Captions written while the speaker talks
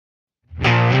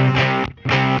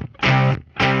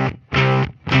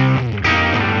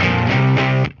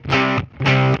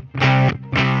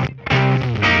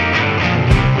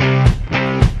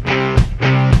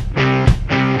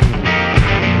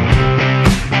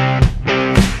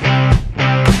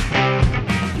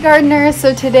Gardeners,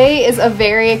 so today is a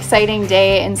very exciting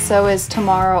day, and so is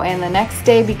tomorrow and the next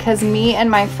day, because me and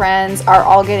my friends are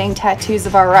all getting tattoos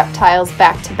of our reptiles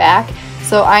back to back.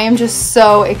 So I am just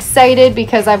so excited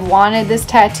because I've wanted this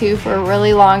tattoo for a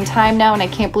really long time now, and I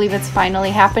can't believe it's finally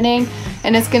happening.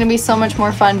 And it's going to be so much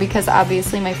more fun because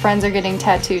obviously my friends are getting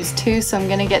tattoos too, so I'm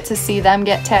going to get to see them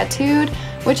get tattooed,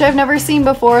 which I've never seen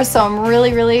before, so I'm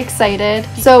really excited.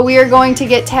 So we are going to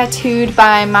get tattooed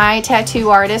by my tattoo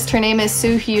artist. Her name is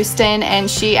Sue Houston, and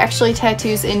she actually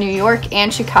tattoos in New York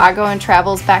and Chicago and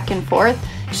travels back and forth.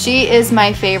 She is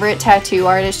my favorite tattoo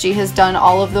artist. She has done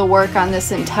all of the work on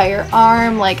this entire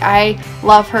arm. Like, I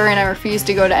love her and I refuse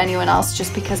to go to anyone else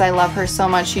just because I love her so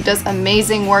much. She does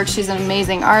amazing work. She's an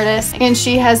amazing artist, and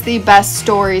she has the best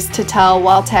stories to tell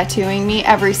while tattooing me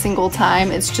every single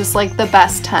time. It's just like the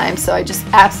best time. So I just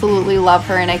absolutely love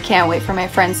her, and I can't wait for my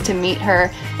friends to meet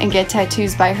her and get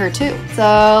tattoos by her too.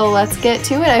 So let's get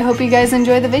to it. I hope you guys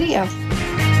enjoy the video.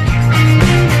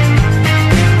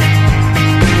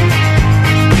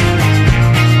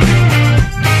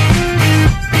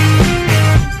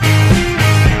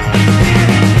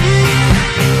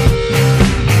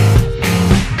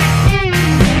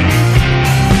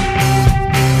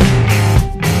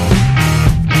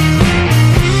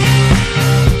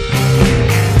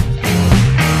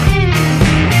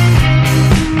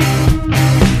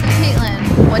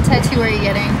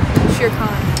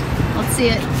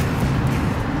 It.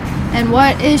 And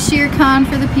what is Shere Khan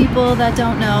for the people that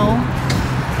don't know?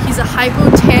 He's a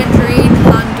hypotandrine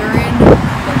Honduran.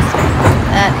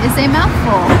 That is a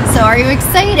mouthful. So are you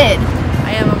excited?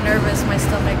 I am. I'm nervous. My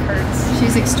stomach hurts.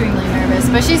 She's extremely nervous,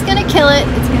 but she's gonna kill it.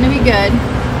 It's gonna be good.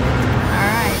 All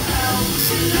right.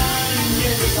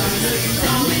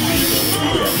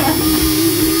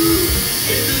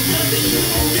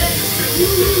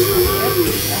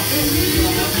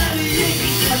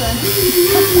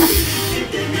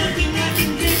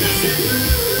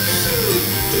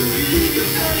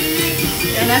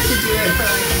 You don't have to do it for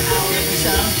like an hour or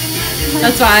so.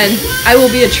 That's fine. I will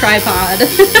be a tripod.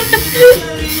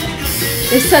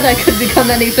 They said I could become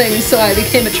anything, so I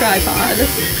became a tripod.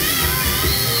 That's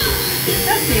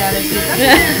the attitude. That's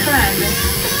a good friend.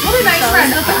 What a nice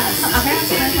friend. I have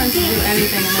my friends who do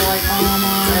anything and they're like, oh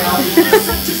my.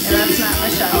 And that's not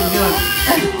Michelle.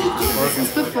 This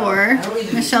is before.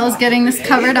 Michelle's getting this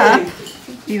covered up.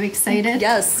 Are you excited?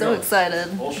 Yes, so excited.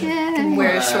 Yay. Can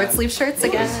wear short sleeve shirts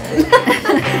again.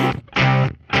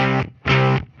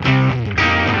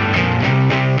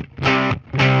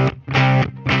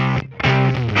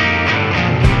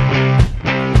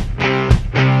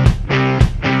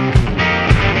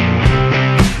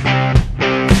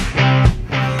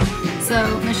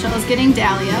 So Michelle's getting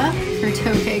Dahlia, her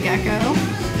tokay gecko.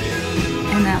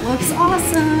 And that looks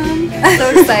awesome. So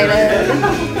excited.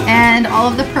 And all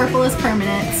of the purple is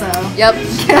permanent, so. Yep,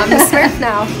 I'm a Smurf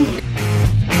now.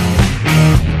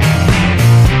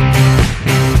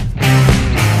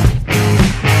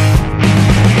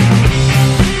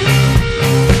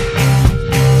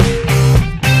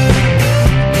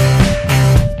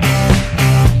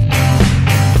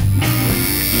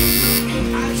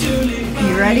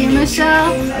 You ready,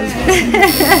 Michelle?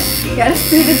 You gotta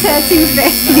see the tattoo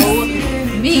face.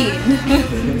 Mean.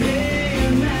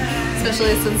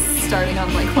 Especially since starting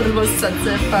on like one of the most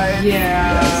sensitive parts.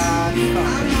 Yeah.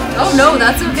 Oh no,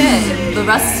 that's okay. The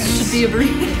rest should be a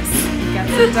breeze.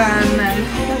 Gets it done and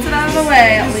gets it out of the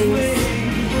way at least.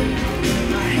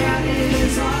 There it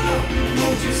is.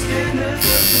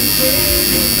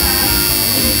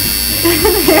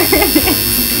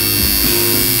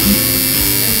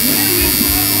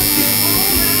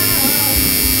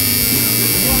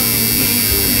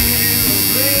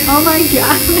 Oh my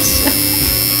gosh.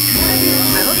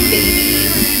 I look baby.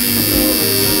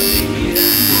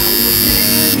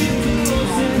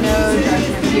 No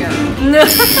judgment here. No.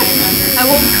 I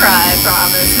won't cry, I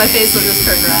promise. My face will just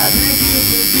turn red.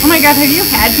 Oh my god, have you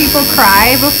had people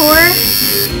cry before?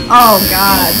 Oh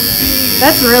god.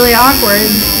 That's really awkward.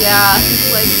 Yeah.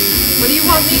 Like, what do you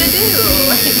want me to do?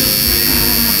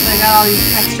 I got all these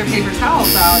extra paper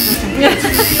towels out just in case.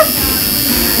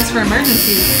 Just for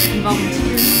emergencies involving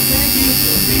tears.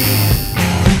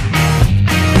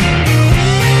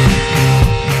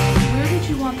 Where did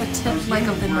you want the tip, like,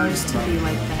 of the nose to be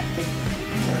like that?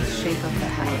 The shape of the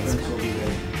head is kind of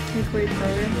Like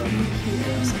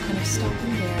here, so kind of stop in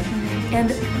there.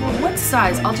 And what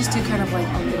size? I'll just do kind of like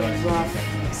a little rough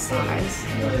size.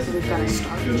 So we've got a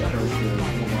start.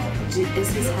 Is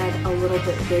his head a little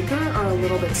bit bigger or a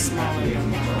little bit smaller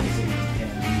than that?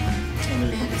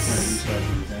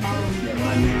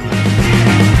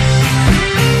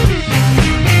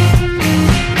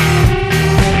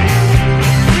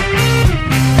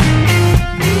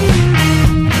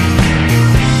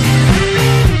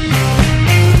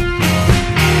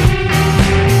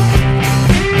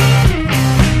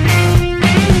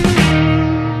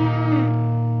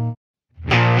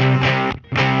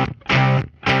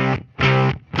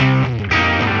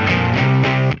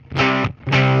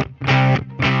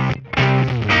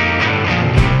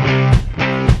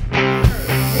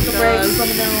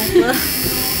 No.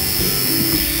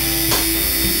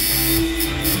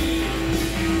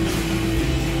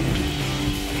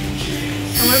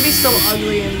 I'm gonna be so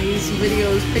ugly in these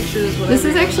videos, pictures, whatever. This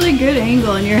is actually a good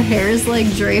angle, and your hair is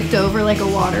like draped over like a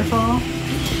waterfall.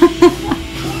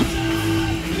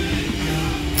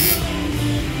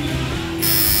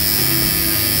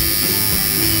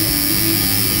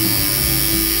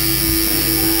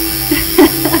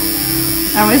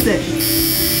 How is it?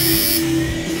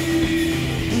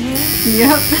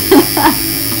 Yep.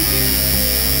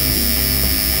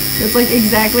 It's like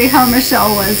exactly how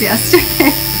Michelle was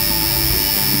yesterday.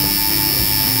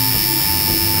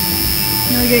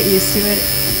 You'll get used to it.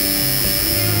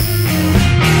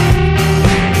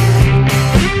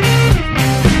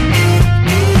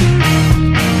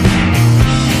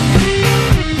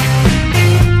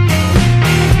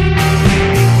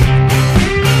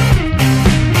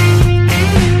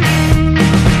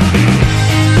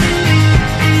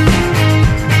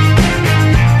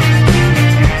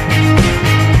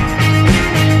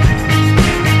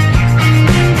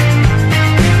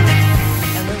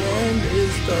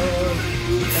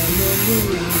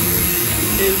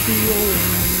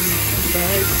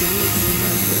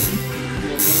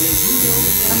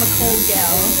 I'm a cold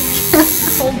gal.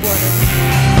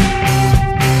 Cold-blooded.